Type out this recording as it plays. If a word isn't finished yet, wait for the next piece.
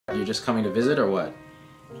You're just coming to visit or what?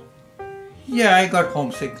 Yeah, I got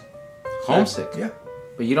homesick. Homesick? Yeah.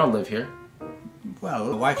 But you don't live here. Well,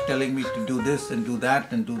 the wife's telling me to do this and do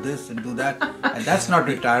that and do this and do that. And that's not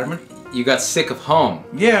retirement. You got sick of home.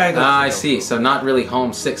 Yeah, I got I see. home. So not really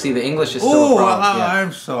homesick. See, the English is still a problem. Yeah.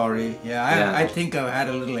 I'm sorry. Yeah, I think I've had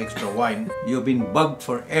a little extra wine. You've been bugged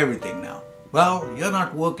for everything now. Well, you're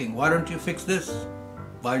not working. Why don't you fix this?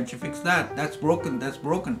 Why don't you fix that? That's broken. That's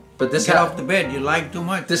broken. But this Get off the bed. You lie too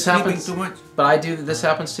much. This Sleeping happens too much. But I do. This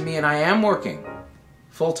happens to me, and I am working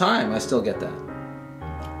full time. I still get that.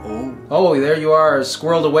 Oh, there you are,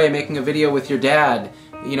 squirreled away, making a video with your dad.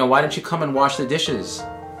 You know, why don't you come and wash the dishes?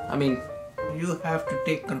 I mean, you have to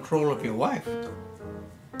take control of your wife.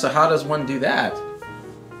 So how does one do that?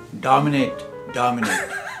 Dominate. Dominate.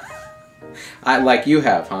 Like you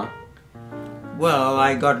have, huh? Well,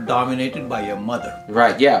 I got dominated by your mother.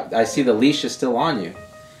 Right, yeah. I see the leash is still on you.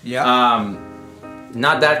 Yeah.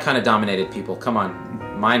 Not that kind of dominated, people. Come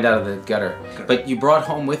on. Mind out of the gutter. Correct. But you brought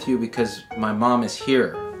home with you because my mom is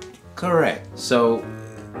here. Correct. So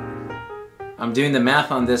I'm doing the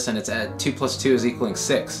math on this and it's at 2 + 2 is equaling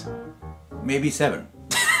 6. Maybe 7.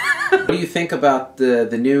 What do you think about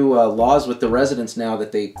the new laws with the residents now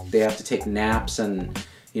that they have to take naps and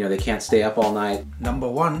you know they can't stay up all night? Number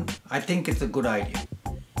 1, I think it's a good idea.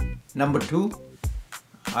 Number 2,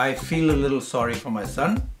 I feel a little sorry for my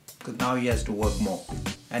son because now he has to work more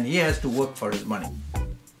and he has to work for his money.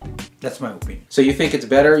 That's my opinion. So you think it's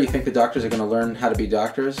better? You think the doctors are going to learn how to be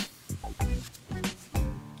doctors?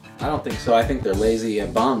 I don't think so. I think they're lazy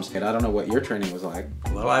bums. And I don't know what your training was like.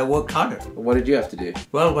 Well, I worked harder. What did you have to do?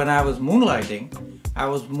 Well, when I was moonlighting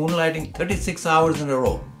 36 hours in a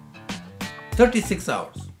row. 36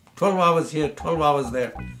 hours. 12 hours here, 12 hours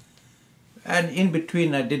there. And in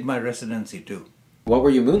between, I did my residency too. What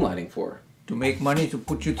were you moonlighting for? To make money to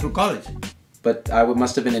put you through college. But I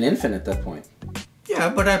must have been an infant at that point. Yeah,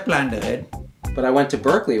 but I planned ahead. But I went to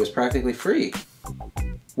Berkeley. It was practically free.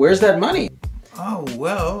 Where's that money? Oh,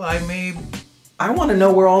 well, I want to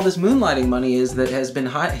know where all this moonlighting money is that has been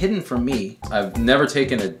hidden from me. I've never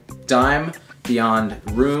taken a dime beyond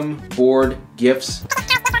room, board, gifts,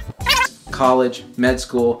 college, med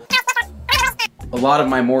school. A lot of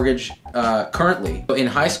my mortgage currently. In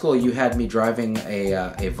high school, you had me driving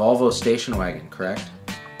a Volvo station wagon, correct?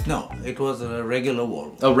 No, it was a regular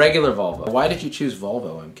Volvo. A regular Volvo. Why did you choose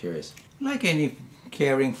Volvo? I'm curious. Like any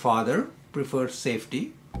caring father, prefers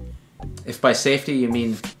safety. If by safety you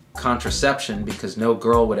mean contraception, because no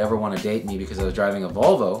girl would ever want to date me because I was driving a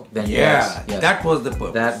Volvo, then yes. That was the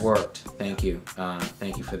purpose. That worked. Thank you.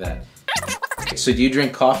 Thank you for that. So do you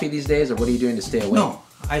drink coffee these days, or what are you doing to stay awake? No,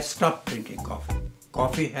 I stopped drinking coffee.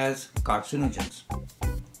 Coffee has carcinogens.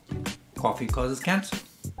 Coffee causes cancer.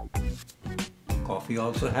 Coffee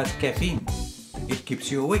also has caffeine. It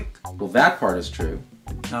keeps you awake. Well, that part is true.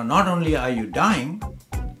 Now, not only are you dying,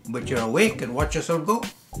 but you're awake and watch yourself go.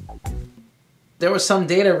 There was some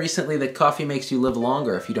data recently that coffee makes you live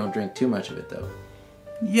longer if you don't drink too much of it, though.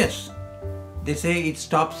 Yes. They say it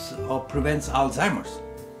stops or prevents Alzheimer's.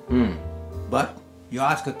 But you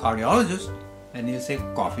ask a cardiologist and he'll say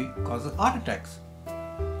coffee causes heart attacks.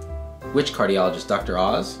 Which cardiologist? Dr.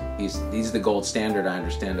 Oz? He's the gold standard, I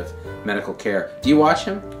understand, of medical care. Do you watch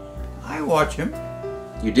him? I watch him.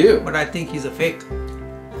 You do? But I think he's a fake.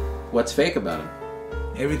 What's fake about him?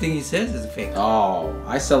 Everything he says is a fake. Oh,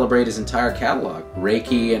 I celebrate his entire catalog.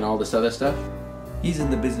 Reiki and all this other stuff. He's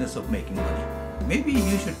in the business of making money. Maybe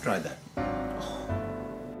you should try that.